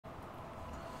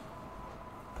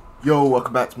Yo,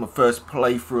 welcome back to my first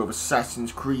playthrough of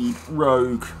Assassin's Creed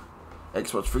Rogue.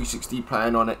 Xbox 360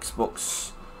 playing on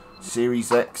Xbox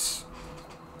Series X.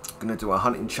 Gonna do a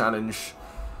hunting challenge.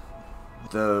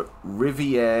 The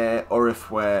Riviere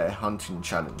Aurifere hunting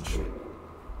challenge.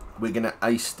 We're gonna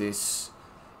ace this.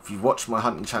 If you've watched my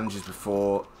hunting challenges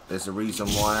before, there's a reason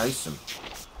why I ace them.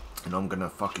 And I'm gonna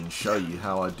fucking show you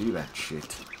how I do that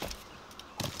shit.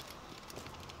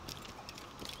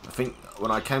 I think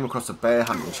when I came across a bear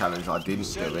hunting challenge, I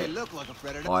didn't do it.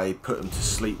 I put him to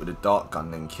sleep with a dart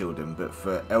gun, then killed him. But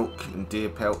for elk and deer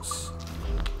pelts,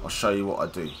 I'll show you what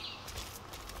I do.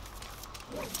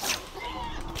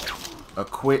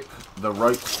 Equip the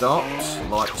rope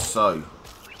dart like so,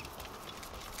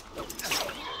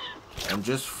 and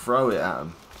just throw it at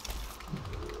them.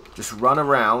 Just run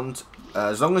around,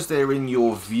 as long as they're in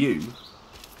your view.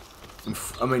 in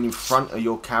front of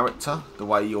your character, the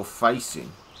way you're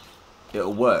facing.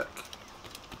 It'll work.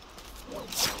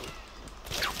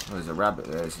 There's a rabbit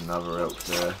there. There's another elk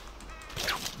there.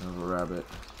 Another rabbit.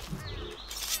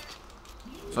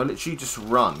 So I literally just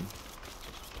run.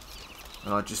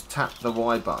 And I just tap the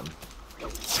Y button.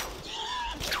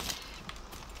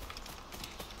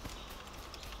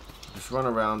 Just run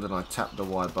around and I tap the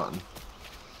Y button.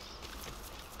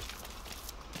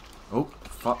 Oh,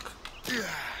 fuck.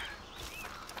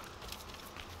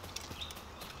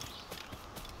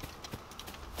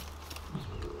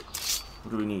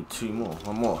 What do we need? Two more.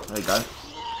 One more. There you go.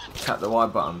 Tap the Y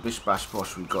button. Bish bash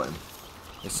bosh, we got him.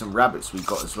 There's some rabbits we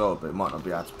got as well, but it might not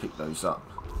be able to pick those up.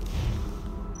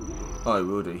 Oh,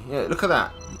 will do. Yeah, look at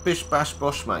that. Bish bash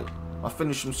bosh, mate. I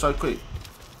finished them so quick.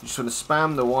 You just want to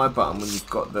spam the Y button when you've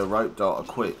got the rope dart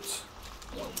equipped.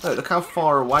 Look how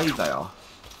far away they are.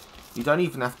 You don't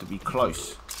even have to be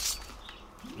close.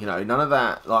 You know, none of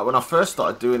that. Like, when I first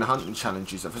started doing hunting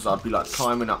challenges, at first I'd be like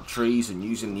climbing up trees and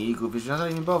using the eagle vision. I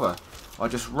don't even bother. I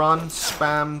just run,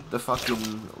 spam the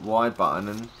fucking Y button,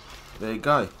 and there you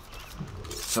go.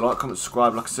 So like, comment,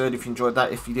 subscribe. Like I said, if you enjoyed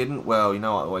that. If you didn't, well, you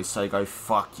know what I always say, go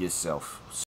fuck yourself.